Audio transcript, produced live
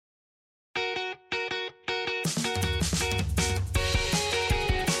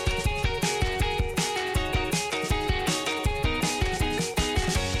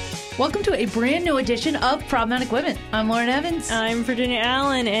Welcome to a brand new edition of Problematic Women. I'm Lauren Evans. I'm Virginia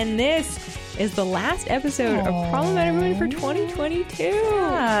Allen, and this is the last episode of Problematic Women for 2022.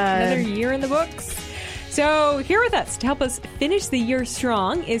 Another year in the books. So here with us to help us finish the year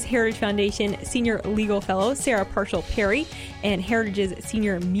strong is Heritage Foundation Senior Legal Fellow Sarah Parshall-Perry and Heritage's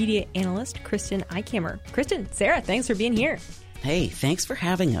Senior Media Analyst Kristen Eichhammer. Kristen, Sarah, thanks for being here. Hey, thanks for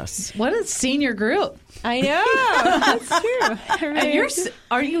having us. What a senior group. I know. That's true. And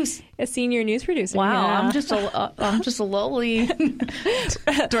are you a senior news producer? Wow, Yeah. I'm just a lowly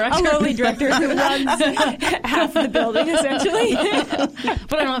director. A lowly director who runs half the building, essentially.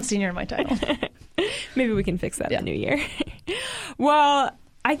 But I don't have senior in my title. Maybe we can fix that in the new year. Well,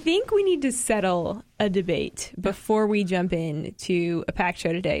 I think we need to settle a debate before we jump into a packed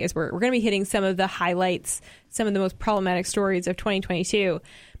show today, as we're going to be hitting some of the highlights, some of the most problematic stories of 2022.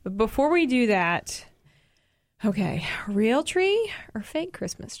 But before we do that, okay, real tree or fake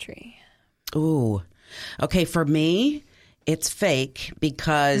Christmas tree? Ooh. Okay, for me, it's fake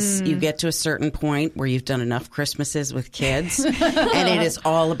because you get to a certain point where you've done enough Christmases with kids and it is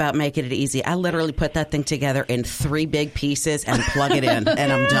all about making it easy. I literally put that thing together in 3 big pieces and plug it in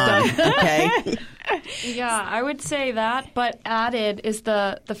and I'm done. Okay? Yeah, I would say that, but added is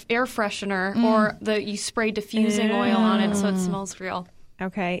the air freshener or you spray diffusing oil on it so it smells real.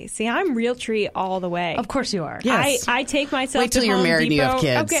 Okay. See, I'm real tree all the way. Of course you are. Yes. I take myself Wait till to you're Home married and you have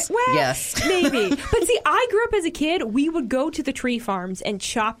Depot. kids. Okay, well, Yes. maybe. But see, I grew up as a kid. We would go to the tree farms and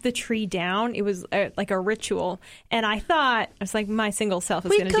chop the tree down. It was like a ritual. And I was like, my single self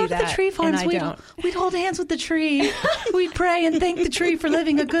is going to do that. We'd go to the tree farms. And I don't. We'd hold hands with the tree. We'd pray and thank the tree for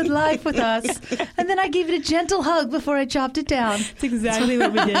living a good life with us. And then I gave it a gentle hug before I chopped it down. That's exactly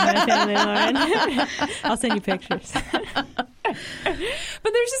what we did in my family, Lauren. I'll send you pictures.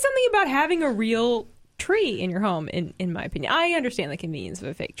 But there's just something about having a real tree in your home, in my opinion. I understand the convenience of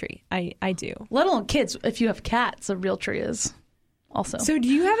a fake tree. I do. Let alone kids. If you have cats, a real tree is also. So do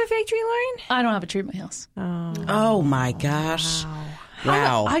you have a fake tree, Lauren? I don't have a tree in my house. Oh, my gosh.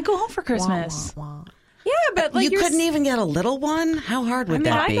 Wow. I go home for Christmas. Yeah, but like you couldn't even get a little one? How hard would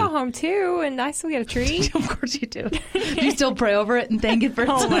that I be? go home too, and I still get a tree. Of course you do. You still pray over it and thank it for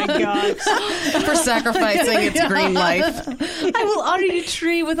Oh my gosh. For sacrificing its green life. I will honor you,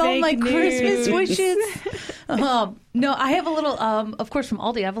 tree, with all Fake my news. Christmas wishes. No, I have a little, of course, from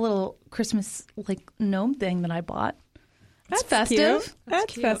Aldi, I have a little Christmas gnome thing that I bought. It's festive. Cute.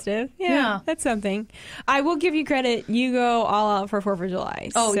 That's cute. festive. Yeah. Yeah, that's something. I will give you credit. You go all out for 4th of July.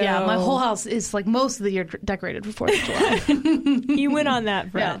 Oh, so yeah. My whole house is most of the year decorated for 4th of July. You win on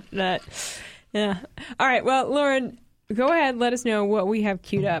that front. Yeah. All right. Well, Lauren, go ahead. Let us know what we have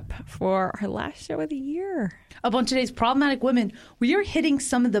queued up for our last show of the year. Up on today's Problematic Women, we are hitting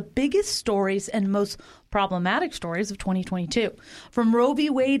some of the biggest stories and most problematic stories of 2022. From Roe v.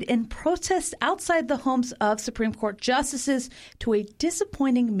 Wade and protests outside the homes of Supreme Court justices to a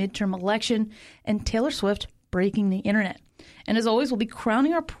disappointing midterm election and Taylor Swift breaking the internet. And as always, we'll be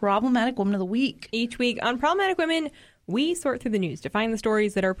crowning our Problematic Woman of the Week. Each week on Problematic Women, we sort through the news to find the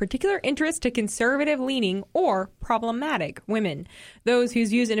stories that are of particular interest to conservative-leaning or problematic women. Those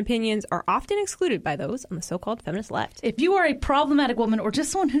whose views and opinions are often excluded by those on the so-called feminist left. If you are a problematic woman or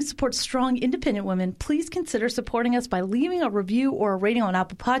just someone who supports strong, independent women, please consider supporting us by leaving a review or a rating on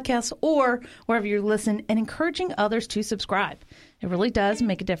Apple Podcasts or wherever you listen and encouraging others to subscribe. It really does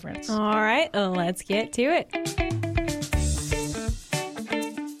make a difference. All right, let's get to it.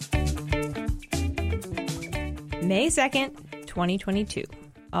 May 2nd, 2022.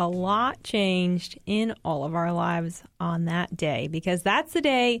 A lot changed in all of our lives on that day because that's the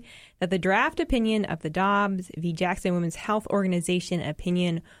day that the draft opinion of the Dobbs v. Jackson Women's Health Organization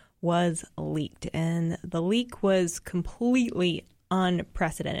opinion was leaked. And the leak was completely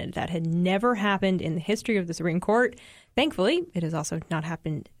unprecedented. That had never happened in the history of the Supreme Court. Thankfully, it has also not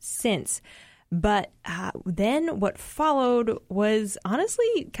happened since. But then what followed was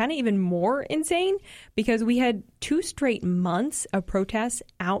honestly kind of even more insane because we had 2 straight months of protests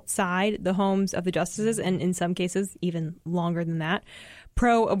outside the homes of the justices, and in some cases even longer than that.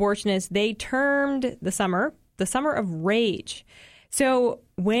 Pro-abortionists, they termed the summer of rage. So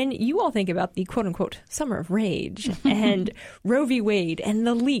when you all think about the quote-unquote summer of rage and Roe v. Wade and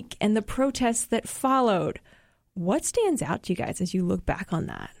the leak and the protests that followed, what stands out to you guys as you look back on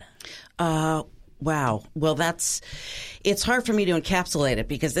that? Wow. Well, it's hard for me to encapsulate it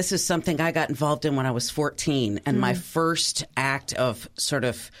because this is something I got involved in when I was 14. And my first act of sort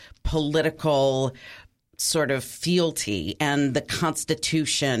of political sort of fealty and the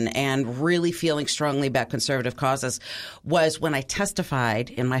Constitution and really feeling strongly about conservative causes was when I testified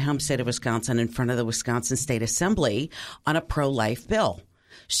in my home state of Wisconsin in front of the Wisconsin State Assembly on a pro-life bill.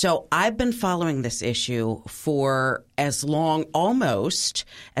 So I've been following this issue for as long almost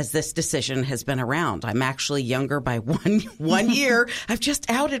as this decision has been around. I'm actually younger by one year. I've just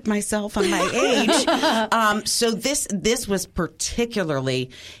outed myself on my age. So this was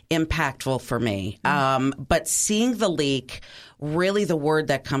particularly impactful for me. But seeing the leak, really the word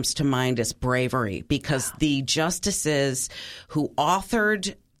that comes to mind is bravery, because the justices who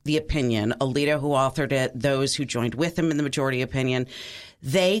authored the opinion, Alito who authored it, those who joined with him in the majority opinion,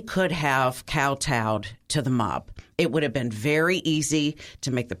 they could have kowtowed to the mob. It would have been very easy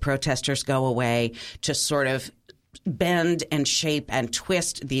to make the protesters go away, to sort of bend and shape and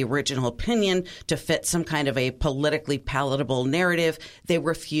twist the original opinion to fit some kind of a politically palatable narrative. They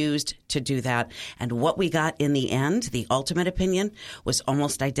refused to do that. And what we got in the end, the ultimate opinion, was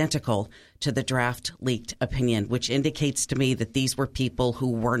almost identical to the draft leaked opinion, which indicates to me that these were people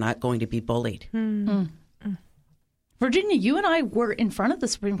who were not going to be bullied. Virginia, you and I were in front of the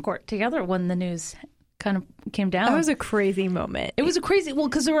Supreme Court together when the news kind of came down. That was a crazy moment. It was a crazy,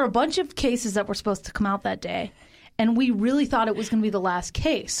 because there were a bunch of cases that were supposed to come out that day. And we really thought it was going to be the last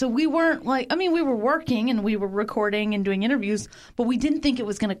case. So we weren't we were working and we were recording and doing interviews, but we didn't think it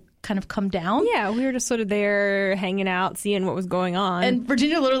was going to kind of come down. Yeah, we were just sort of there hanging out, seeing what was going on. And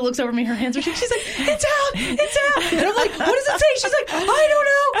Virginia literally looks over at me, her hands are shaking. She's like, it's out. And I'm like, what does it say? She's like, I don't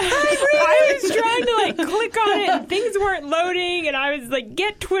know. I was trying to click on it and things weren't loading, and I was like,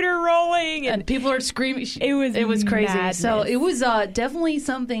 get Twitter rolling. And people are screaming. It was crazy. madness. So it was definitely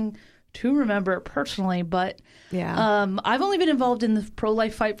something to remember personally, but I've only been involved in the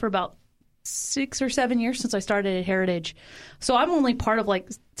pro-life fight for about 6 or 7 years since I started at Heritage. So I'm only part of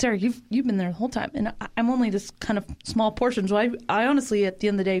Sarah, you've been there the whole time, and I'm only this kind of small portion. So I honestly, at the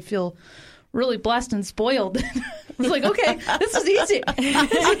end of the day, feel really blessed and spoiled. I was like, okay, this is easy.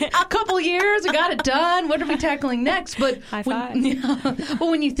 A couple of years, I got it done. What are we tackling next? But high five. But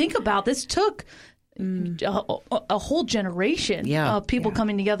when you think about this, took a whole generation of people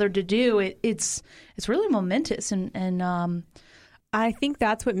coming together to do it. It's really momentous, and I think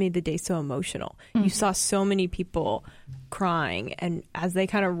that's what made the day so emotional. You saw so many people crying, and as they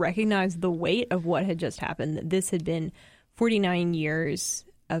kind of recognized the weight of what had just happened, that this had been 49 years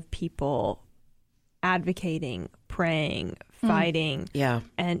of people advocating, praying, fighting,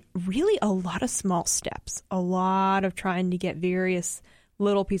 and really a lot of small steps, a lot of trying to get various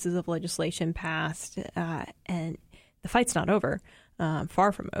little pieces of legislation passed, and the fight's not over,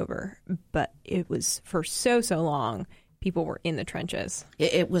 far from over, but it was for so long. People were in the trenches.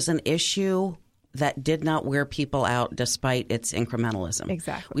 It was an issue that did not wear people out despite its incrementalism.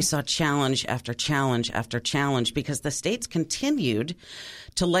 Exactly. We saw challenge after challenge after challenge because the states continued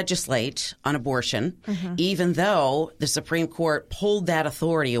to legislate on abortion, even though the Supreme Court pulled that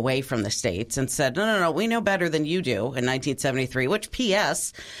authority away from the states and said, no, we know better than you do in 1973, which,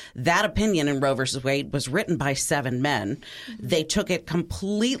 P.S., that opinion in Roe versus Wade was written by 7 men. They took it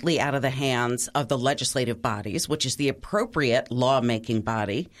completely out of the hands of the legislative bodies, which is the appropriate lawmaking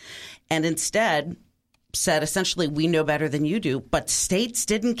body, and instead said essentially, we know better than you do, but states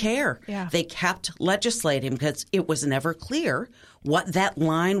didn't care. Yeah. They kept legislating because it was never clear what that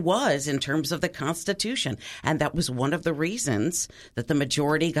line was in terms of the Constitution. And that was one of the reasons that the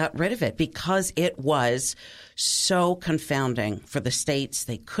majority got rid of it, because it was so confounding for the states.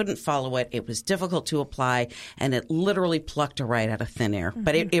 They couldn't follow it. It was difficult to apply, and it literally plucked a right out of thin air.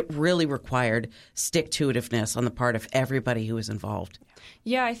 But it really required stick-to-itiveness on the part of everybody who was involved.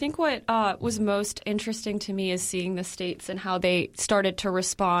 Yeah, I think what was most interesting to me is seeing the states and how they started to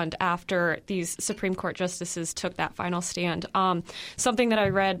respond after these Supreme Court justices took that final stand. Something that I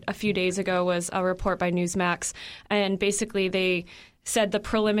read a few days ago was a report by Newsmax, and basically they said the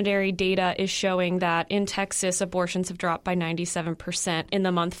preliminary data is showing that in Texas, abortions have dropped by 97% in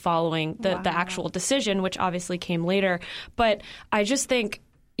the month following the actual decision, which obviously came later. But I just think,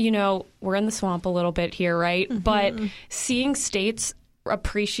 we're in the swamp a little bit here, right? But seeing states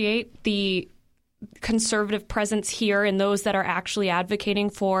appreciate the conservative presence here and those that are actually advocating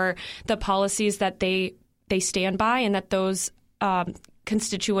for the policies that they stand by and that those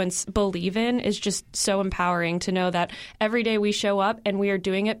constituents believe in is just so empowering to know that every day we show up and we are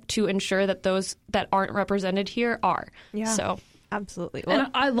doing it to ensure that those that aren't represented here are. Yeah, so absolutely.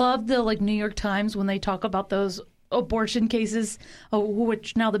 And I love the New York Times when they talk about those abortion cases,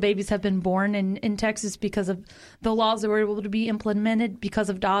 which now the babies have been born in Texas because of the laws that were able to be implemented because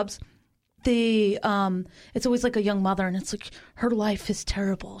of Dobbs. It's always like a young mother, and it's like her life is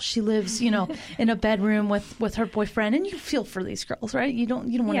terrible. She lives, in a bedroom with her boyfriend, and you feel for these girls, right? You don't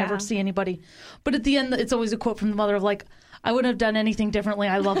want to ever see anybody. But at the end, it's always a quote from the mother of I wouldn't have done anything differently.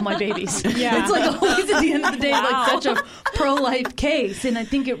 I love my babies. Yeah. It's like always at the end of the day, Wow. like such a pro-life case. And I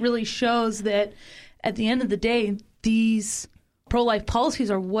think it really shows that at the end of the day, these pro-life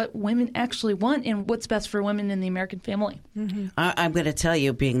policies are what women actually want and what's best for women in the American family. I'm going to tell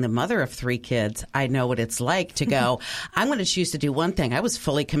you, being the mother of 3 kids, I know what it's like to go, I'm going to choose to do one thing. I was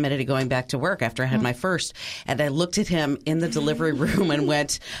fully committed to going back to work after I had my first, and I looked at him in the delivery room and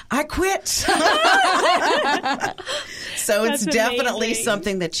went, I quit. So it's That's definitely amazing.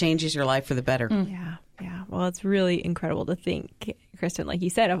 something that changes your life for the better. Yeah. Well, it's really incredible to think, Kristen, like you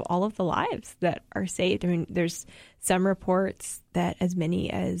said, of all of the lives that are saved. I mean, there's some reports that as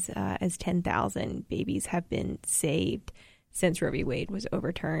many as 10,000 babies have been saved since Roe v. Wade was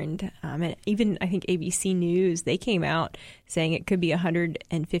overturned. And even, I think, ABC News, they came out saying it could be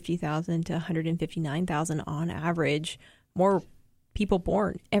 150,000 to 159,000 on average more people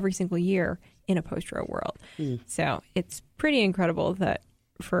born every single year in a post-Roe world. So it's pretty incredible that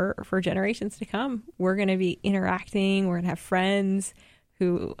for generations to come, we're going to be interacting, we're going to have friends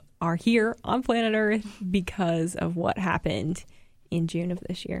who are here on planet Earth because of what happened in June of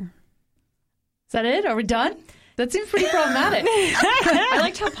this year. Is that it? Are we done? That seems pretty problematic. I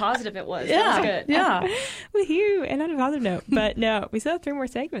liked how positive it was. That was good. Yeah. Woohoo! And on a positive note, but no, we still have 3 more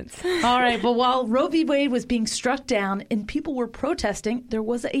segments. All right. But while Roe v. Wade was being struck down and people were protesting, there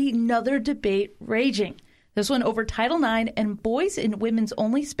was another debate raging. This one over Title IX and boys in women's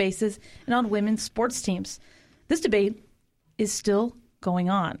only spaces and on women's sports teams. This debate is still going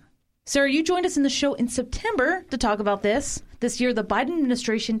on. Sarah, you joined us in the show in September to talk about this. This year, the Biden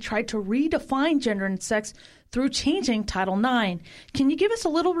administration tried to redefine gender and sex through changing Title IX. Can you give us a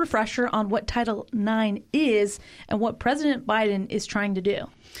little refresher on what Title IX is and what President Biden is trying to do?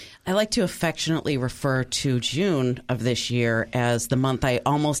 I like to affectionately refer to June of this year as the month I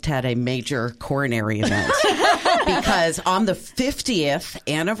almost had a major coronary event. Because on the 50th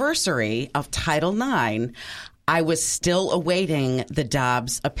anniversary of Title IX, I was still awaiting the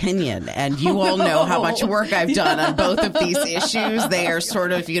Dobbs opinion. And you all know how much work I've done on both of these issues. They are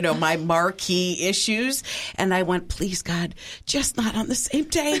sort of, my marquee issues. And I went, please, God, just not on the same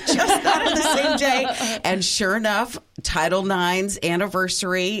day, just not on the same day. And sure enough, Title IX's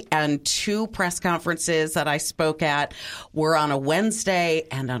anniversary and 2 press conferences that I spoke at were on a Wednesday,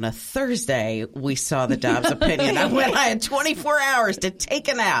 and on a Thursday, we saw the Dobbs opinion. I had 24 hours to take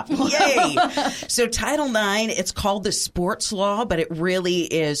a nap. Yay! So Title IX, it's called the sports law, but it really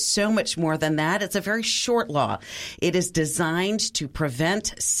is so much more than that. It's a very short law. It is designed to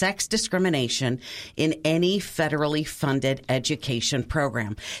prevent sex discrimination in any federally funded education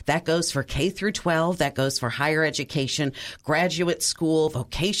program. That goes for K through 12. That goes for higher education, graduate school,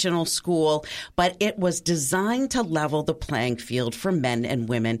 vocational school. But it was designed to level the playing field for men and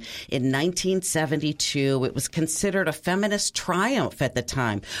women. In 1972, it was considered a feminist triumph at the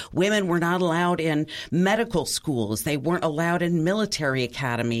time. Women were not allowed in medical schools. They weren't allowed in military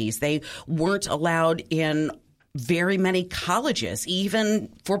academies. They weren't allowed in very many colleges, even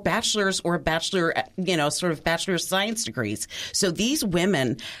for bachelor's or bachelor of science degrees. So these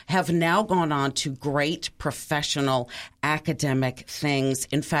women have now gone on to great professional academic things.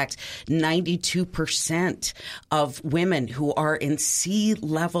 In fact, 92% of women who are in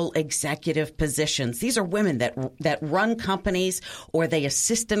C-level executive positions, these are women that run companies or they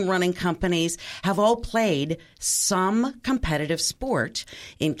assist in running companies, have all played some competitive sport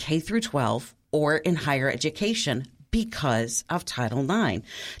in K through 12 or in higher education because of Title IX.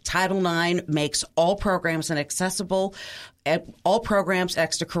 Title IX makes all programs accessible, all programs,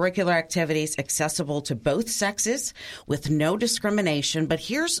 extracurricular activities accessible to both sexes with no discrimination. But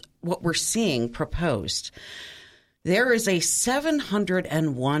here's what we're seeing proposed. There is a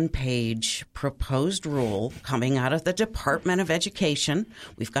 701-page proposed rule coming out of the Department of Education.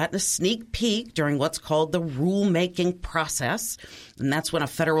 We've gotten a sneak peek during what's called the rulemaking process. And that's when a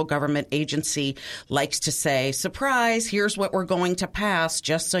federal government agency likes to say, surprise, here's what we're going to pass,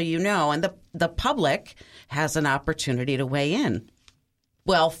 just so you know. And the public has an opportunity to weigh in.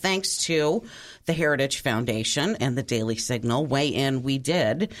 Well, thanks to the Heritage Foundation and the Daily Signal, weigh in we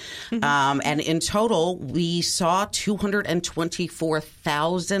did. And in total, we saw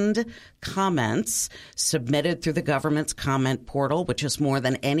 224,000 comments submitted through the government's comment portal, which is more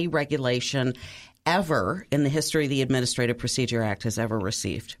than any regulation ever in the history of the Administrative Procedure Act has ever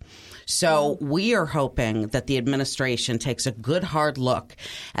received. So we are hoping that the administration takes a good hard look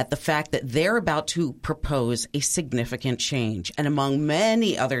at the fact that they're about to propose a significant change. And among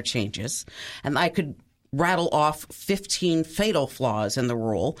many other changes, and I could rattle off 15 fatal flaws in the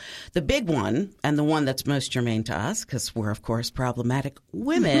rule. The big one, and the one that's most germane to us, because we're, of course, problematic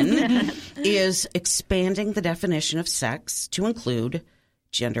women, is expanding the definition of sex to include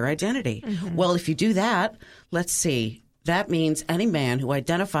gender identity. Well, if you do that, let's see. That means any man who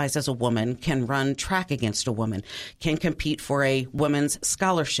identifies as a woman can run track against a woman, can compete for a women's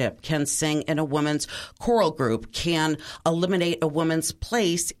scholarship, can sing in a women's choral group, can eliminate a woman's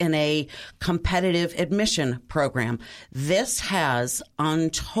place in a competitive admission program. This has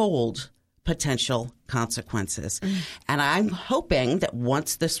untold potential consequences. And I'm hoping that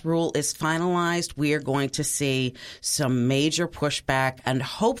once this rule is finalized, we are going to see some major pushback and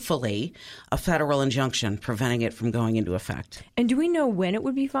hopefully a federal injunction preventing it from going into effect. And do we know when it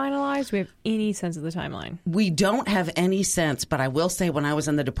would be finalized? Do we have any sense of the timeline? We don't have any sense, but I will say when I was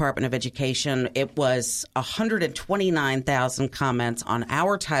in the Department of Education, it was 129,000 comments on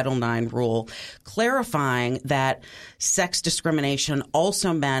our Title IX rule, clarifying that sex discrimination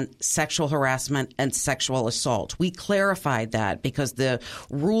also meant sexual harassment and sexual assault. We clarified that because the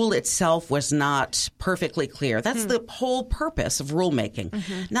rule itself was not perfectly clear. That's the whole purpose of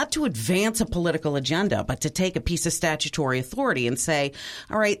rulemaking, not to advance a political agenda, but to take a piece of statutory authority and say,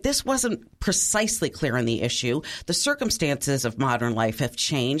 all right, this wasn't precisely clear on the issue. The circumstances of modern life have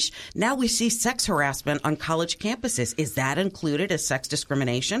changed. Now we see sex harassment on college campuses. Is that included as sex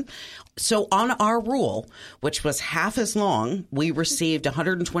discrimination? So on our rule, which was half as long, we received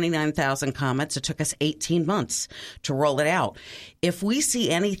 129,000 comments. It took us 18 months to roll it out. If we see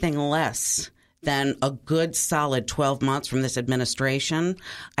anything less than a good solid 12 months from this administration,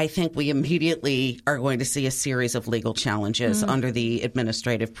 I think we immediately are going to see a series of legal challenges under the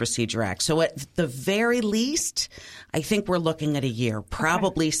Administrative Procedure Act. So at the very least, I think we're looking at a year,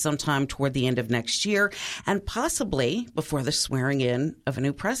 probably sometime toward the end of next year, and possibly before the swearing in of a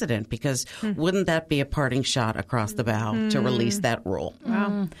new president, because wouldn't that be a parting shot across the bow to release that rule?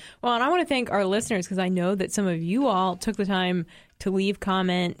 Wow. Well, and I want to thank our listeners because I know that some of you all took the time to leave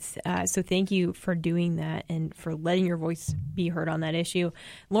comments. So thank you for doing that and for letting your voice be heard on that issue.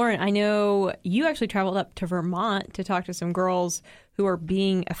 Lauren, I know you actually traveled up to Vermont to talk to some girls who are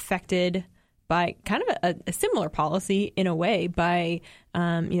being affected by kind of a similar policy in a way by,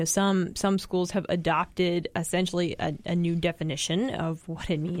 some schools have adopted essentially a new definition of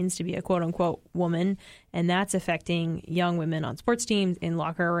what it means to be a quote unquote woman. And that's affecting young women on sports teams, in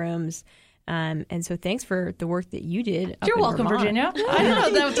locker rooms. And so thanks for the work that you did. You're welcome, Vermont. Virginia. I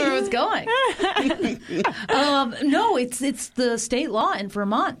didn't know that's where it was going. No, it's the state law in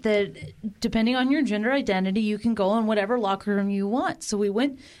Vermont that depending on your gender identity, you can go in whatever locker room you want. So we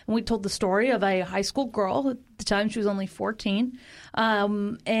went and we told the story of a high school girl. At the time, she was only 14.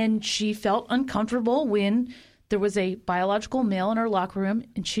 And she felt uncomfortable when there was a biological male in her locker room.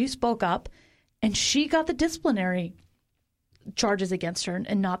 And she spoke up and she got the disciplinary charges against her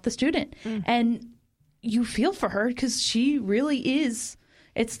and not the student. And you feel for her because she really is,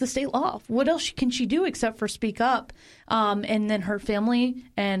 it's the state law. What else can she do except for speak up? And then her family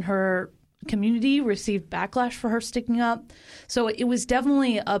and her community received backlash for her sticking up. So it was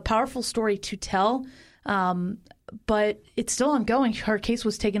definitely a powerful story to tell, but it's still ongoing. Her case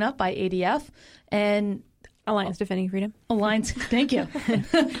was taken up by ADF and Alliance Defending Freedom. Alliance, thank you.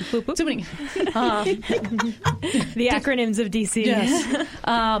 Too many. The acronyms of DC. Yes.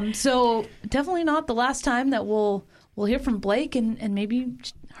 So definitely not the last time that we'll hear from Blake, and maybe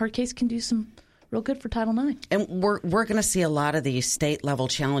her case can do some real good for Title IX. And we're going to see a lot of these state level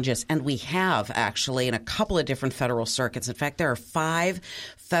challenges, and we have actually in a couple of different federal circuits. In fact, there are 5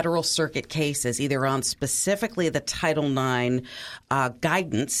 federal circuit cases either on specifically the Title IX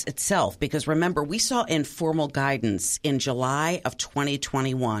guidance itself, because remember, we saw informal guidance in July of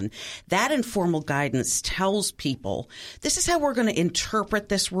 2021. That informal guidance tells people this is how we're going to interpret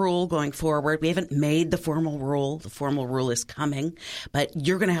this rule going forward. We haven't made the formal rule. The formal rule is coming, but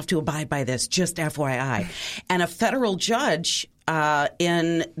you're going to have to abide by this, just FYI. And a federal judge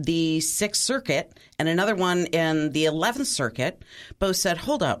in the 6th Circuit and another one in the 11th Circuit both said,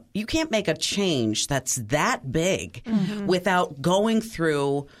 hold up, you can't make a change that's that big without going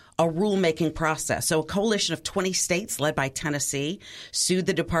through a rulemaking process. So a coalition of 20 states led by Tennessee sued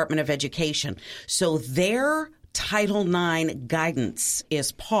the Department of Education. So their Title IX guidance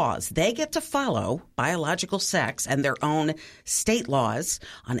is paused. They get to follow biological sex and their own state laws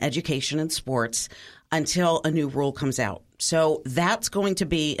on education and sports until a new rule comes out. So that's going to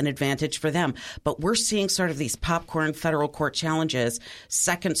be an advantage for them. But we're seeing sort of these popcorn federal court challenges,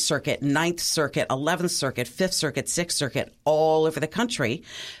 2nd Circuit, 9th Circuit, 11th Circuit, 5th Circuit, 6th Circuit, all over the country,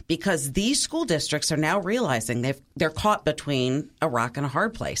 because these school districts are now realizing they're caught between a rock and a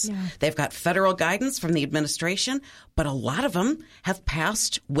hard place. Yeah. They've got federal guidance from the administration, but a lot of them have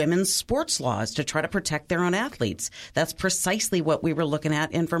passed women's sports laws to try to protect their own athletes. That's precisely what we were looking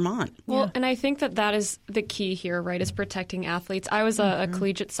at in Vermont. Well, and I think that is the key here, right, is protecting athletes. I was a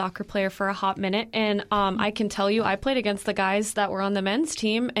collegiate soccer player for a hot minute, and I can tell you I played against the guys that were on the men's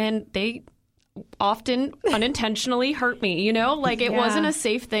team, and they often unintentionally hurt me, like it wasn't a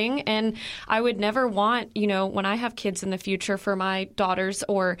safe thing. And I would never want, when I have kids in the future, for my daughters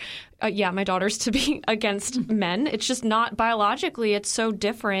or my daughters to be against men. It's just not biologically. It's so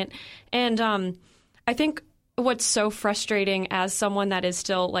different. And I think what's so frustrating as someone that is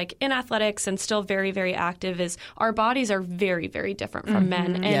still like in athletics and still very, very active is our bodies are very, very different from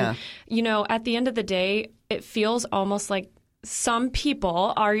men. And, at the end of the day, it feels almost like some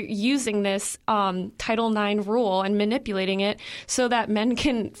people are using this Title IX rule and manipulating it so that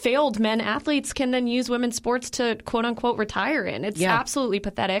failed men athletes can then use women's sports to quote unquote retire in. It's absolutely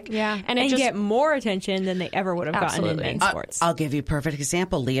pathetic. Yeah. And get more attention than they ever would have gotten in men's sports. I'll give you a perfect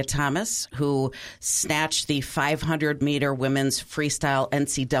example. Leah Thomas, who snatched the 500-meter women's freestyle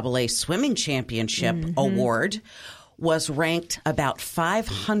NCAA swimming championship award, was ranked about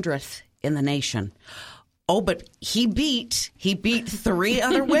 500th in the nation. Oh, but he beat 3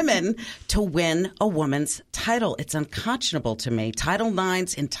 other women to win a woman's title. It's unconscionable to me. Title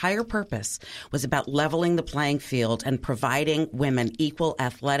IX's entire purpose was about leveling the playing field and providing women equal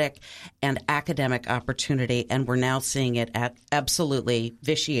athletic and academic opportunity, and we're now seeing it absolutely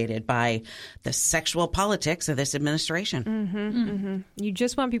vitiated by the sexual politics of this administration. You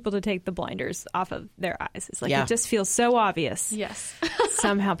just want people to take the blinders off of their eyes. It's like it just feels so obvious. Yes.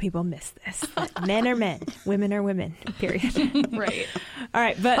 Somehow people miss this. That men are men. Women are women, period. Right. All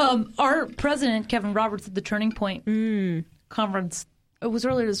right. But our president, Kevin Roberts, at the Turning Point conference, it was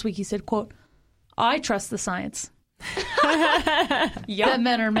earlier this week, he said, quote, "I trust the science." That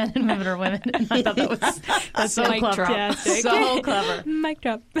men are men and women are women. And I thought that's so clever. So clever. Mic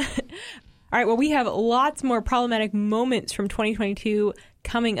drop. All right. Well, we have lots more problematic moments from 2022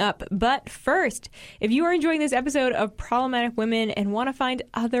 coming up. But first, if you are enjoying this episode of Problematic Women and want to find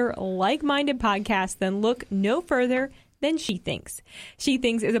other like-minded podcasts, then look no further than She Thinks. She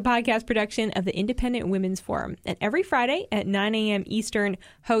Thinks is a podcast production of the Independent Women's Forum. And every Friday at 9 a.m. Eastern,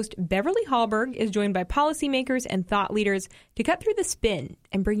 host Beverly Hallberg is joined by policymakers and thought leaders to cut through the spin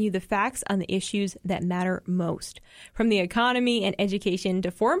and bring you the facts on the issues that matter most. From the economy and education to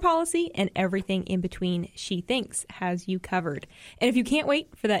foreign policy and everything in between, She Thinks has you covered. And if you can't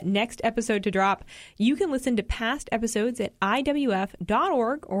wait for that next episode to drop, you can listen to past episodes at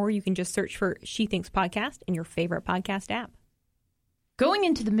IWF.org, or you can just search for She Thinks Podcast in your favorite podcast app. Going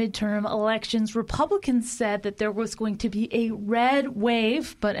into the midterm elections, Republicans said that there was going to be a red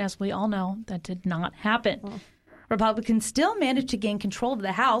wave, but as we all know, that did not happen. Republicans still managed to gain control of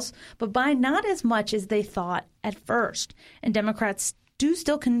the House, but by not as much as they thought at first. And Democrats do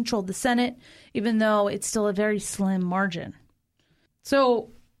still control the Senate, even though it's still a very slim margin. So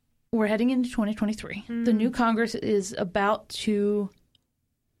we're heading into 2023. The new Congress is about to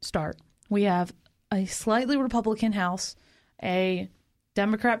start. We have a slightly Republican House, a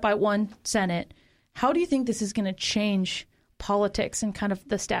Democrat by one Senate. How do you think this is going to change politics and kind of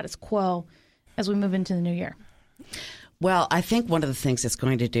the status quo as we move into the new year? Well, I think one of the things it's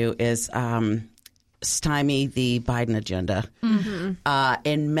going to do is stymie the Biden agenda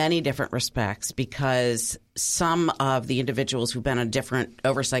in many different respects, because some of the individuals who've been on different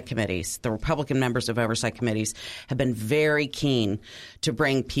oversight committees, the Republican members of oversight committees, have been very keen to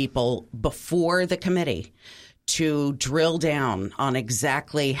bring people before the committee to drill down on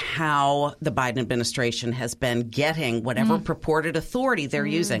exactly how the Biden administration has been getting whatever purported authority they're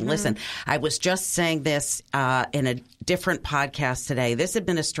using. Listen, I was just saying this in a different podcast today. This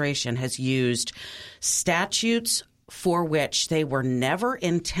administration has used statutes for which they were never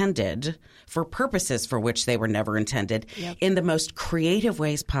intended, for purposes for which they were never intended, in the most creative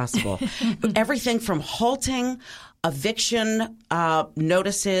ways possible. Everything from halting eviction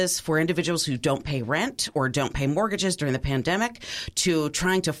notices for individuals who don't pay rent or don't pay mortgages during the pandemic, to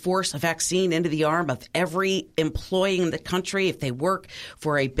trying to force a vaccine into the arm of every employee in the country if they work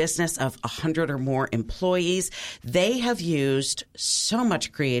for a business of 100 or more employees. They have used so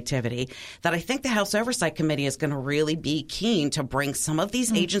much creativity that I think the House Oversight Committee is going to really be keen to bring some of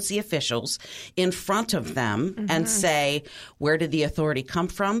these agency officials in front of them and say, where did the authority come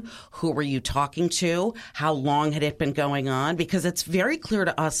from? Who were you talking to? How long had it been going on? Because it's very clear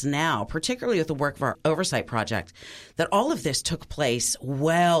to us now, particularly with the work of our oversight project, that all of this took place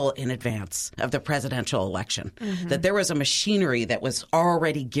well in advance of the presidential election, that there was a machinery that was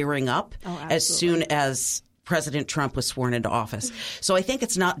already gearing up as soon as President Trump was sworn into office. So I think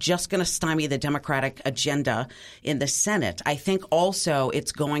it's not just going to stymie the Democratic agenda in the Senate. I think also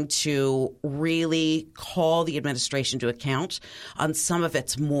it's going to really call the administration to account on some of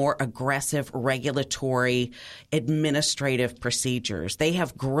its more aggressive regulatory administrative procedures. They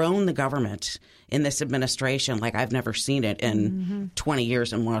have grown the government in this administration like I've never seen it in 20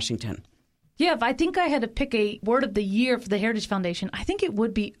 years in Washington. Yeah, if I think I had to pick a word of the year for the Heritage Foundation, I think it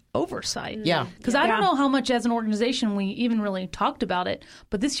would be oversight. Yeah. Because I don't know how much as an organization we even really talked about it,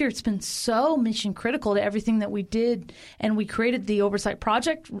 but this year it's been so mission critical to everything that we did. And we created the Oversight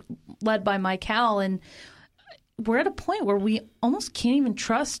Project led by Mike Howell. And we're at a point where we almost can't even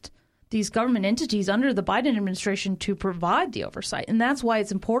trust these government entities under the Biden administration to provide the oversight. And that's why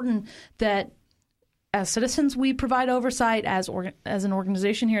it's important that as citizens, we provide oversight. As an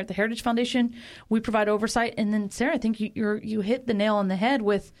organization here at the Heritage Foundation, we provide oversight. And then, Sarah, I think you hit the nail on the head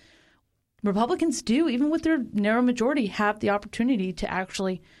with Republicans do, even with their narrow majority, have the opportunity to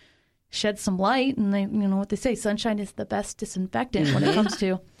actually shed some light. And they, you know what they say, sunshine is the best disinfectant when it comes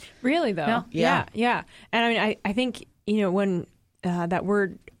to. Really, though? Yeah. And I mean, I think, when that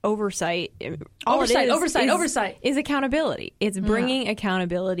word oversight, oversight is accountability. It's bringing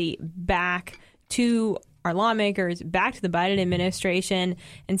accountability back to our lawmakers, back to the Biden administration,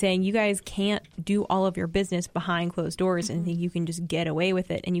 and saying you guys can't do all of your business behind closed doors and think you can just get away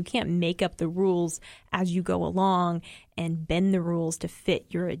with it. And you can't make up the rules as you go along and bend the rules to fit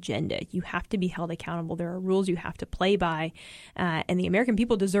your agenda. You have to be held accountable. There are rules you have to play by. And the American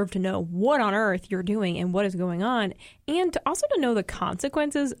people deserve to know what on earth you're doing and what is going on, and to also to know the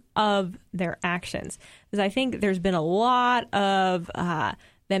consequences of their actions. Because I think there's been a lot of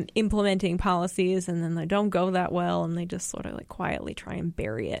them implementing policies and then they don't go that well and they just sort of like quietly try and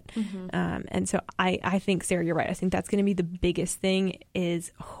bury it. And so I think, Sarah, you're right. I think that's going to be the biggest thing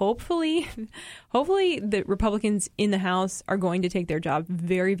is hopefully the Republicans in the House are going to take their job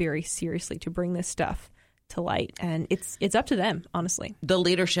very, very seriously to bring this stuff to light. And it's up to them, honestly. The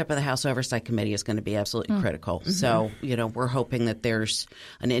leadership of the House Oversight Committee is going to be absolutely critical. So, we're hoping that there's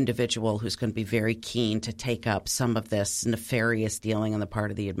an individual who's going to be very keen to take up some of this nefarious dealing on the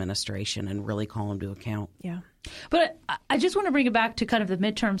part of the administration and really call them to account. Yeah. But I just want to bring it back to kind of the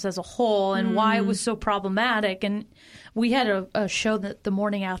midterms as a whole and why it was so problematic. And we had a show that the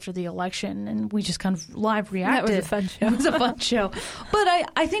morning after the election, and we just kind of live reacted. That was a fun show. It was a fun show. But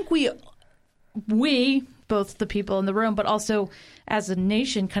I think we, both the people in the room, but also as a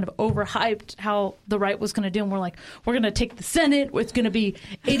nation, kind of overhyped how the right was going to do. And we're like, we're going to take the Senate. It's going to be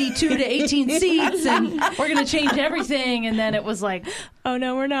 82 to 18 seats, and we're going to change everything. And then it was like, oh,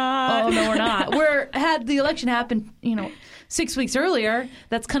 no, we're not. Oh, no, we're not. Had the election happened, 6 weeks earlier,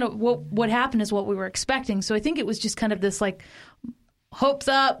 that's kind of what happened is what we were expecting. So I think it was just kind of this like, hopes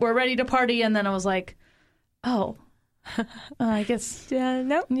up, we're ready to party. And then I was like, oh, I guess.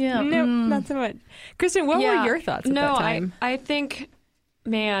 Nope, not so much. Kristen, what were your thoughts at that time? I think,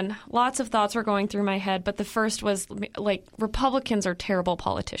 man, lots of thoughts were going through my head. But the first was, like, Republicans are terrible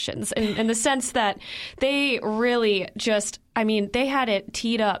politicians in the sense that they really they had it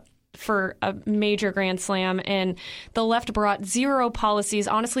teed up for a major grand slam, and the left brought zero policies.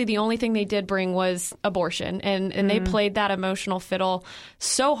 Honestly, the only thing they did bring was abortion, and they played that emotional fiddle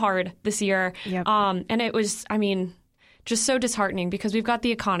so hard this year. Yep. And it was, just so disheartening because we've got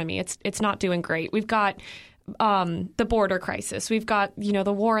the economy. It's not doing great. We've got the border crisis. We've got,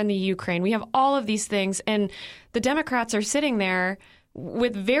 the war in the Ukraine. We have all of these things. And the Democrats are sitting there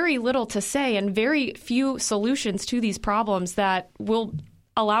with very little to say and very few solutions to these problems that will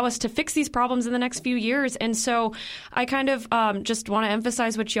allow us to fix these problems in the next few years. And so I kind of just want to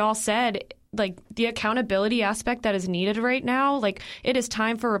emphasize what y'all said. Like the accountability aspect that is needed right now, like it is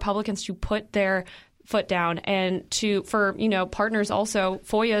time for Republicans to put their foot down and for partners also.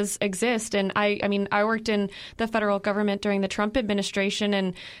 FOIAs exist. And I worked in the federal government during the Trump administration,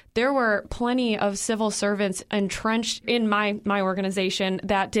 and there were plenty of civil servants entrenched in my organization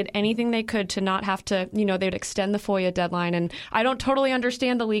that did anything they could to not have to, they'd extend the FOIA deadline. And I don't totally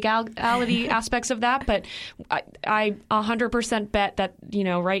understand the legality aspects of that, but I 100% bet that,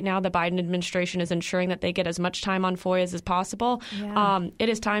 right now the Biden administration is ensuring that they get as much time on FOIAs as possible. Yeah. It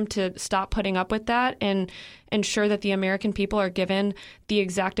is time to stop putting up with that and ensure that the American people are given the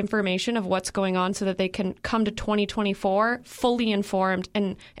exact information of what's going on so that they can come to 2024 fully informed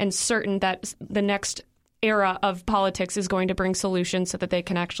and certain that the next era of politics is going to bring solutions so that they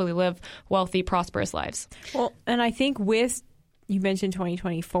can actually live wealthy, prosperous lives. Well, and I think you mentioned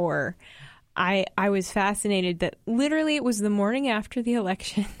 2024, I was fascinated that literally it was the morning after the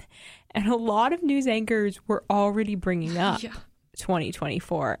election and a lot of news anchors were already bringing up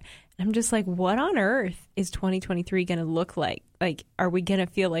 2024. And I'm just like, what on earth is 2023 going to look like? Like, are we going to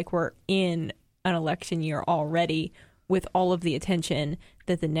feel like we're in an election year already with all of the attention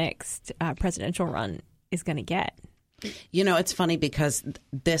that the next presidential run is going to get? It's funny because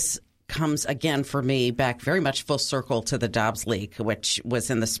this comes again for me back very much full circle to the Dobbs leak, which was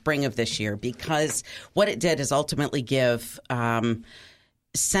in the spring of this year, because what it did is ultimately give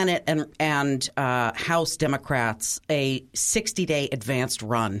Senate and House Democrats a 60-day advanced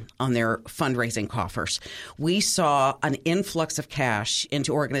run on their fundraising coffers. We saw an influx of cash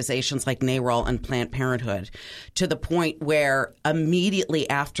into organizations like NARAL and Planned Parenthood to the point where immediately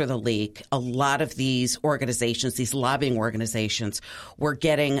after the leak, a lot of these organizations, these lobbying organizations, were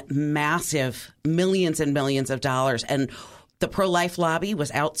getting massive millions and millions of dollars. And the pro-life lobby was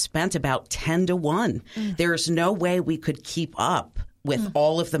outspent about 10-1. There's no way we could keep up with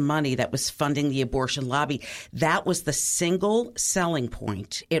all of the money that was funding the abortion lobby. That was the single selling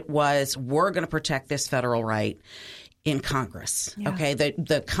point. It was, we're going to protect this federal right in Congress. Yeah. Okay.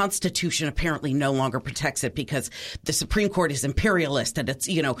 The Constitution apparently no longer protects it because the Supreme Court is imperialist and it's,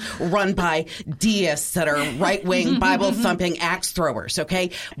 run by deists that are right-wing Bible thumping axe throwers. Okay.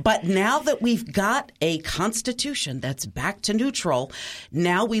 But now that we've got a Constitution that's back to neutral,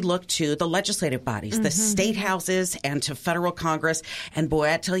 now we look to the legislative bodies, the state houses and to federal Congress. And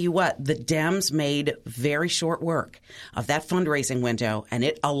boy, I tell you what, the Dems made very short work of that fundraising window, and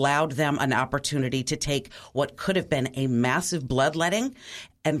it allowed them an opportunity to take what could have been a massive bloodletting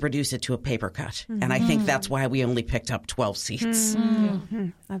and reduce it to a paper cut. And I think that's why we only picked up 12 seats.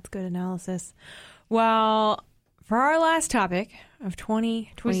 That's good analysis. Well, for our last topic of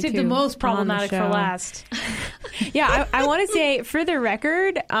 2022. We saved the most problematic for last. Yeah, I want to say, for the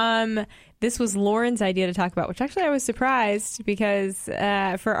record, this was Lauren's idea to talk about, which actually I was surprised because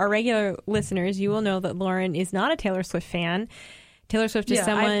for our regular listeners, you will know that Lauren is not a Taylor Swift fan. Taylor Swift is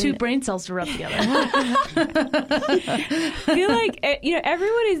someone... I have two brain cells to rub together. I feel like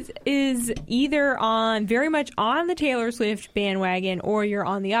everyone is either very much on the Taylor Swift bandwagon, or you're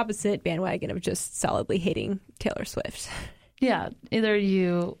on the opposite bandwagon of just solidly hating Taylor Swift. Yeah, either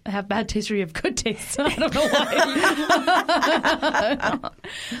you have bad taste or you have good taste. I don't know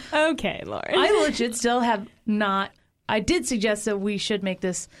why. Okay, Lauren. I legit still have not... I did suggest that we should make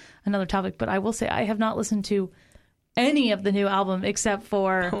this another topic, but I will say I have not listened to any of the new album except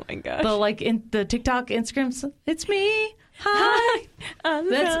for the TikTok, Instagram. It's me. Hi.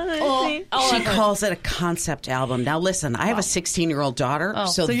 That's all she calls it a concept album. Now listen, I have a 16-year-old daughter,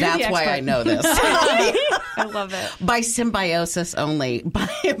 so that's why I know this. I love it. By symbiosis only,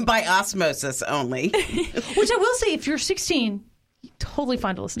 by osmosis only. Which I will say, if you're 16, totally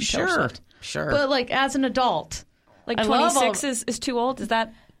fine to listen to Taylor Swift. Sure. But like as an adult, like 26 is too old.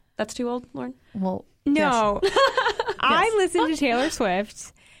 That's too old, Lauren? Well, no. Yes. I listen to Taylor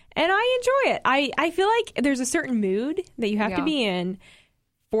Swift, and I enjoy it. I feel like there's a certain mood that you have to be in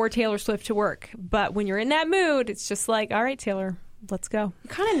for Taylor Swift to work. But when you're in that mood, it's just like, all right, Taylor, let's go. You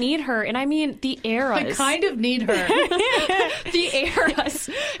kind of need her. And I mean, the eras. I kind of need her. The eras.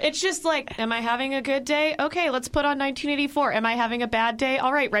 It's just like, am I having a good day? Okay, let's put on 1984. Am I having a bad day?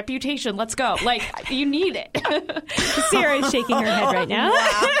 All right, Reputation, let's go. Like, you need it. Sarah is shaking her head right now.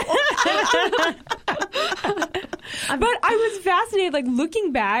 But I was fascinated, like,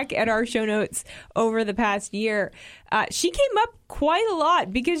 looking back at our show notes over the past year. She came up quite a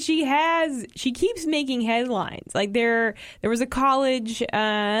lot because she keeps making headlines. Like there was a college,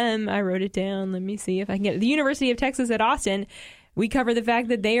 I wrote it down. Let me see if I can get it. The University of Texas at Austin. We cover the fact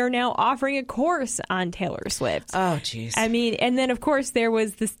that they are now offering a course on Taylor Swift. Oh, jeez. I mean, and then, of course, there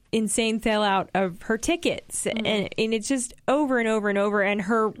was this insane sellout of her tickets. And it's just over and over and over. And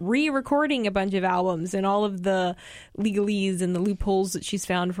her re-recording a bunch of albums and all of the legalese and the loopholes that she's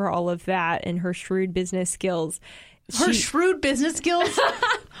found for all of that and her shrewd business skills. Her shrewd business skills.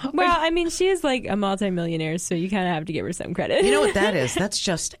 Well, I mean, she is like a multimillionaire, so you kind of have to give her some credit. You know what that is? That's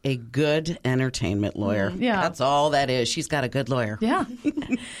just a good entertainment lawyer. Yeah. That's all that is. She's got a good lawyer. Yeah.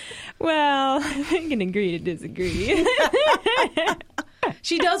 Well, I can agree to disagree.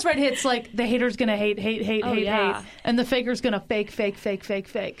 She does write hits like the hater's gonna hate, yeah. and the faker's gonna fake.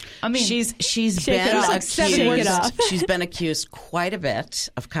 I mean, She's it been off. accused. Shake it off. She's been accused quite a bit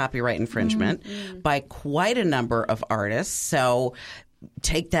of copyright infringement by quite a number of artists. So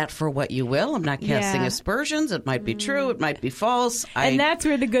take that for what you will. I'm not casting Yeah. aspersions. It might be true. It might be false. And that's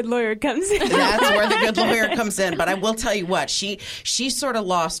where the good lawyer comes in. That's where the good lawyer comes in. But I will tell you what, she sort of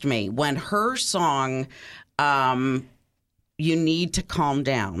lost me when her song, You Need to Calm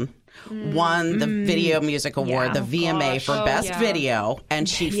Down, won the Video Music Award, Yeah. the VMA, gosh. for Oh, Best yeah. Video. And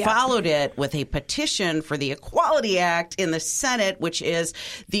she followed it with a petition for the Equality Act in the Senate, which is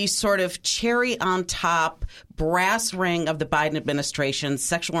the sort of cherry on top brass ring of the Biden administration's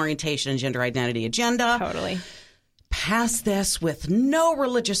sexual orientation and gender identity agenda. Totally. Pass this with no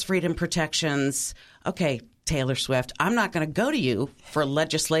religious freedom protections. Okay, Taylor Swift, I'm not going to go to you for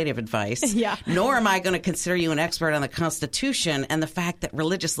legislative advice. Yeah. Nor am I going to consider you an expert on the Constitution and the fact that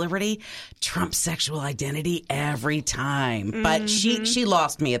religious liberty trumps sexual identity every time. But she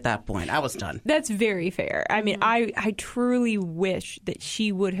lost me at that point. I was done. That's very fair. I mean, I truly wish that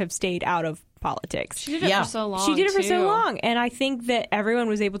she would have stayed out of politics. She did it Yeah. for so long. She did it for so too. long. And I think that everyone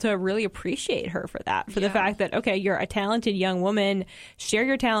was able to really appreciate her for that, for the fact that, okay, you're a talented young woman, share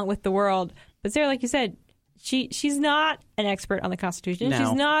your talent with the world. But Sarah, like you said, she's not an expert on the Constitution. No.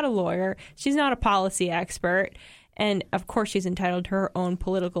 She's not a lawyer. She's not a policy expert. And of course, she's entitled to her own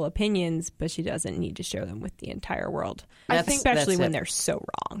political opinions, but she doesn't need to share them with the entire world, especially when they're so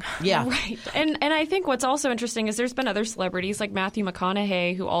wrong. Yeah. Right. And I think what's also interesting is there's been other celebrities like Matthew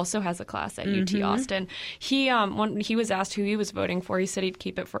McConaughey, who also has a class at UT Austin. He when he was asked who he was voting for, he said he'd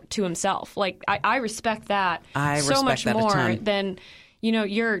keep it to himself. Like, I respect that I so respect much that a more ton. than,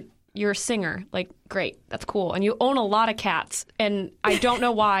 you're a singer. Like, great, that's cool. And you own a lot of cats. And I don't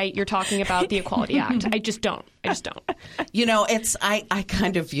know why you're talking about the Equality Act. I just don't. I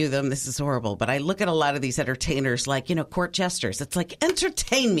kind of view them, this is horrible, but I look at a lot of these entertainers like, court jesters. It's like,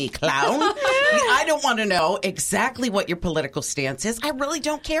 entertain me, clown. I don't want to know exactly what your political stance is. I really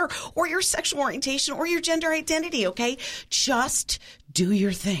don't care. Or your sexual orientation or your gender identity, okay? Just do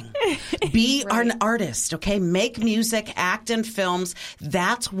your thing. Be an artist, okay? Make music, act in films.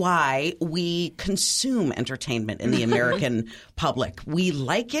 That's why we consume entertainment in the American public. We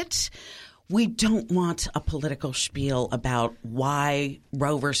like it. We don't want a political spiel about why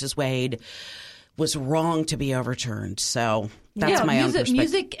Roe versus Wade was wrong to be overturned. So that's my own perspective.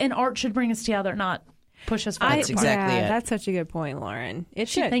 Music and art should bring us together, not push us further That's apart. exactly it. That's such a good point, Lauren. It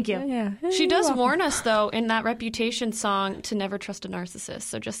should. Thank you. Yeah. She does warn us, though, in that Reputation song to never trust a narcissist.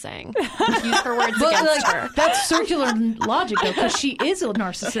 So just saying. Use her words But against her. that's circular logic, though, because she is a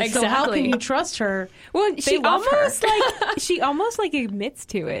narcissist. So how can Exactly. you trust her? Well, They love her. she almost like admits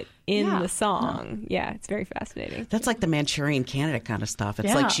to it in Yeah. the song. Yeah, it's very fascinating. That's like the Manchurian Candidate kind of stuff. It's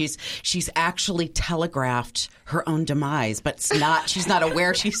Yeah. like she's actually telegraphed her own demise, but she's not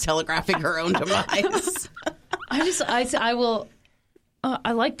aware she's telegraphing her own demise. I will.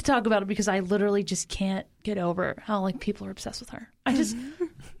 I like to talk about it because I literally just can't get over how people are obsessed with her. I just,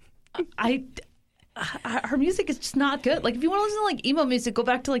 her music is just not good. Like, if you want to listen to emo music, go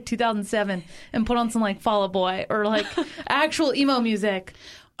back to 2007 and put on some Fall Out Boy or actual emo music.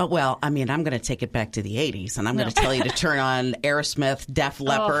 Oh, well, I mean, I'm going to take it back to the 80s, and I'm going to tell you to turn on Aerosmith, Def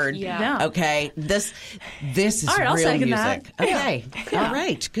Leppard. yeah. Okay, this is All right, I'll real second music. that. Okay, all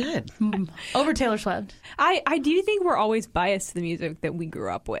right, good. Over Taylor Swift. I do think we're always biased to the music that we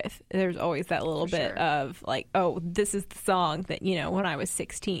grew up with. There's always that little bit of this is the song that, when I was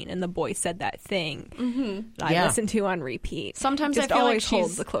 16 and the boy said that thing that I Yeah. listened to on repeat. Sometimes Just I feel like always holds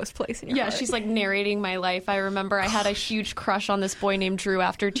she's- a close place in your Yeah, heart. she's narrating my life. I remember I had a huge crush on this boy named Drew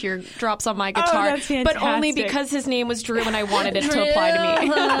after Teardrops on My Guitar. that's but only fantastic. because his name was Drew and I wanted it to apply to me.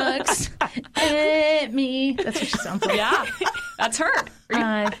 Looks at me. That's what she sounds like. Yeah, that's her.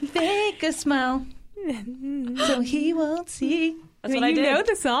 I fake a smile so he won't see. That's what I you did. know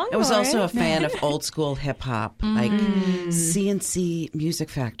the song. I was Lauren. also a fan of old school hip hop, like CNC Music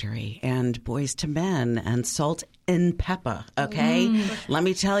Factory and Boys to Men and Salt and Peppa. Okay, let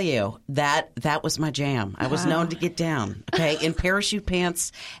me tell you that was my jam. I was known to get down. Okay, in parachute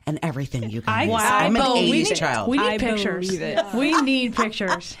pants and everything. You guys, I'm an we 80s need, child. We need I pictures. believe it. We need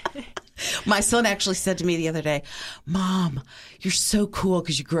pictures. My son actually said to me the other day, Mom, you're so cool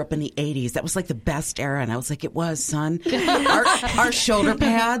because you grew up in the 80s. That was like the best era. And I was like, it was, son. Our shoulder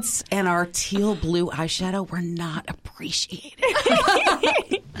pads and our teal blue eyeshadow were not appreciated.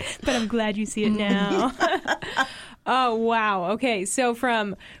 But I'm glad you see it now. Oh, wow. Okay, so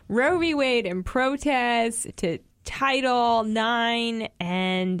from Roe v. Wade and protests to Title IX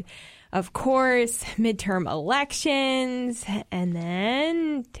and, of course, midterm elections, and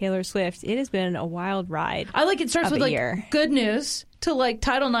then Taylor Swift. It has been a wild ride. I like it starts with like year. good news to like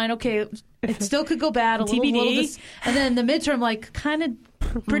Title IX. Okay, it still could go bad. TBD. And then the midterm, like kind of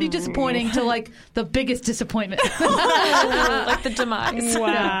pretty disappointing to like the biggest disappointment. Like the demise.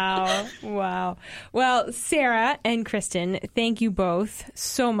 Wow. Well, Sarah and Kristen, thank you both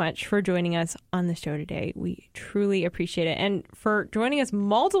so much for joining us on the show today. We truly appreciate it. And for joining us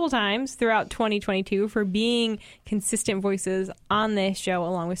multiple times throughout 2022, for being consistent voices on this show,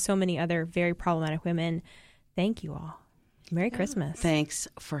 along with so many other very problematic women. Thank you all. Merry Christmas. Thanks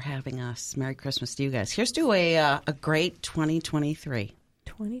for having us. Merry Christmas to you guys. Here's to a great 2023.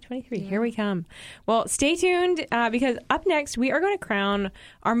 2023. Yeah. Here we come. Well, stay tuned because up next we are going to crown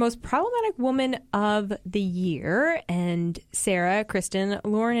our most problematic woman of the year. And Sarah, Kristen,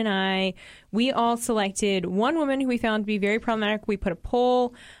 Lauren, and I, we all selected one woman who we found to be very problematic. We put a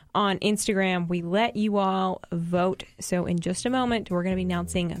poll on Instagram. We let you all vote. So in just a moment, we're going to be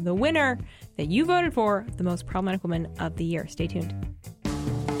announcing the winner that you voted for, the most problematic woman of the year. Stay tuned.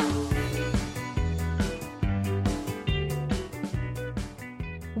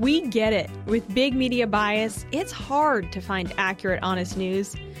 We get it. With big media bias, it's hard to find accurate, honest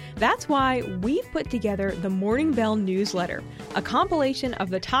news. That's why we've put together the Morning Bell newsletter, a compilation of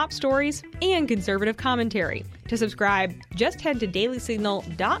the top stories and conservative commentary. To subscribe, just head to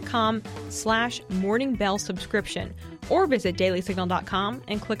dailysignal.com/morningbell subscription or visit dailysignal.com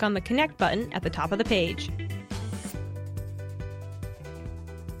and click on the connect button at the top of the page.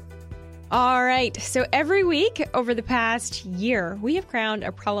 All right, so every week over the past year, we have crowned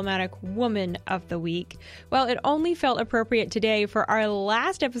a problematic woman of the week. Well, it only felt appropriate today for our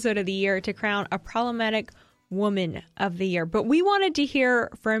last episode of the year to crown a problematic woman of the year. But we wanted to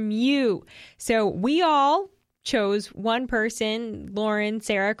hear from you. So we all chose one person, Lauren,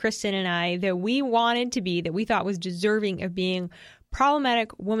 Sarah, Kristen, and I, that we wanted to be, that we thought was deserving of being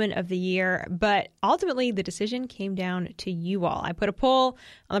problematic woman of the year, but ultimately the decision came down to you all. I put a poll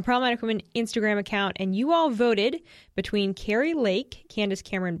on the Problematic Woman Instagram account, and you all voted between Carrie Lake, Candace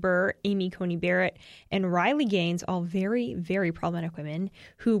Cameron Bure, Amy Coney Barrett, and Riley Gaines, all very, very problematic women,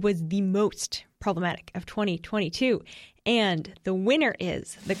 who was the most problematic of 2022. And the winner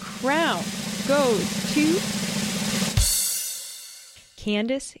is, the crown goes to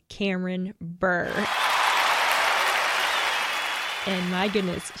Candace Cameron Bure. And my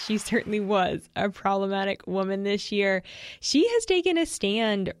goodness, she certainly was a problematic woman this year. She has taken a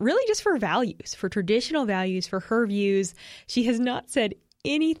stand really just for values, for traditional values, for her views. She has not said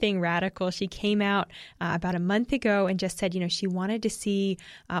anything radical. She came out about a month ago and just said, she wanted to see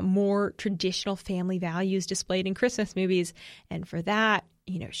more traditional family values displayed in Christmas movies. And for that,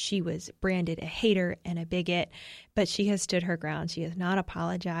 she was branded a hater and a bigot, but she has stood her ground. She has not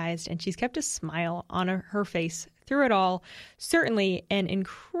apologized, and she's kept a smile on her face through it all. Certainly an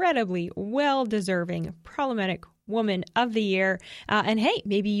incredibly well-deserving problematic woman of the year. And hey,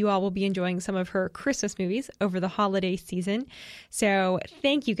 maybe you all will be enjoying some of her Christmas movies over the holiday season. So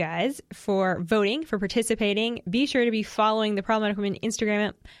thank you guys for voting, for participating. Be sure to be following the Problematic Women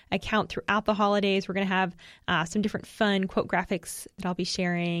Instagram account throughout the holidays. We're going to have some different fun quote graphics that I'll be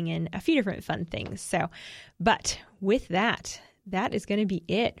sharing and a few different fun things. But with that is going to be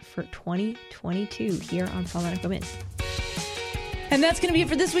it for 2022 here on Problematic Women. And that's going to be it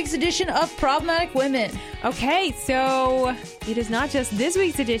for this week's edition of Problematic Women. Okay, so it is not just this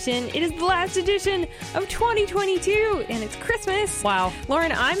week's edition, it is the last edition of 2022, and it's Christmas. Wow.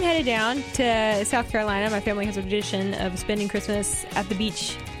 Lauren, I'm headed down to South Carolina. My family has a tradition of spending Christmas at the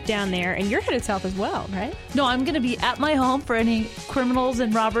beach down there, and you're headed south as well, right? No, I'm going to be at my home for any criminals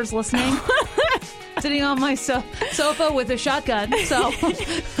and robbers listening. Sitting on my sofa with a shotgun. So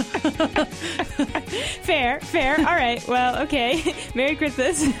fair. All right. Well, okay. Merry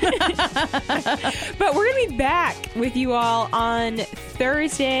Christmas. But we're going to be back with you all on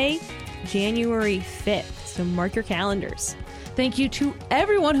Thursday, January 5th. So mark your calendars. Thank you to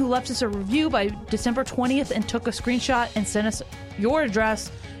everyone who left us a review by December 20th and took a screenshot and sent us your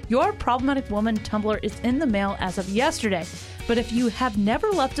address. Your Problematic Woman Tumblr is in the mail as of yesterday. But if you have never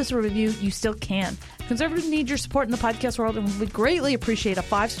left us a review, you still can. Conservatives need your support in the podcast world, and we greatly appreciate a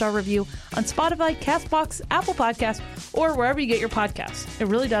 5-star review on Spotify, CastBox, Apple Podcasts, or wherever you get your podcasts. It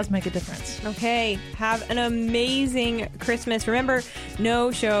really does make a difference. Okay, have an amazing Christmas. Remember,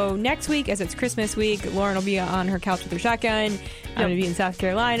 no show next week as it's Christmas week. Lauren will be on her couch with her shotgun. I'm going to be in South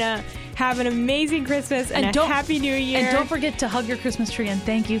Carolina. Have an amazing Christmas and a Happy New Year. And don't forget to hug your Christmas tree and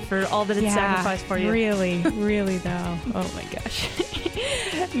thank you for all that it's sacrificed for you. Really, really though. Oh my gosh.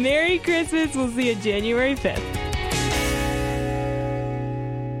 Merry Christmas. We'll see you January 5th.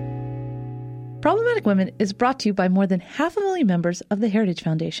 Problematic Women is brought to you by more than 500,000 members of the Heritage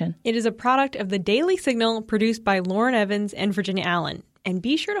Foundation. It is a product of the Daily Signal, produced by Lauren Evans and Virginia Allen. And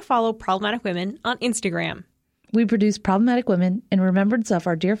be sure to follow Problematic Women on Instagram. We produce Problematic Women in remembrance of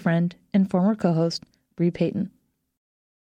our dear friend and former co-host, Bree Payton.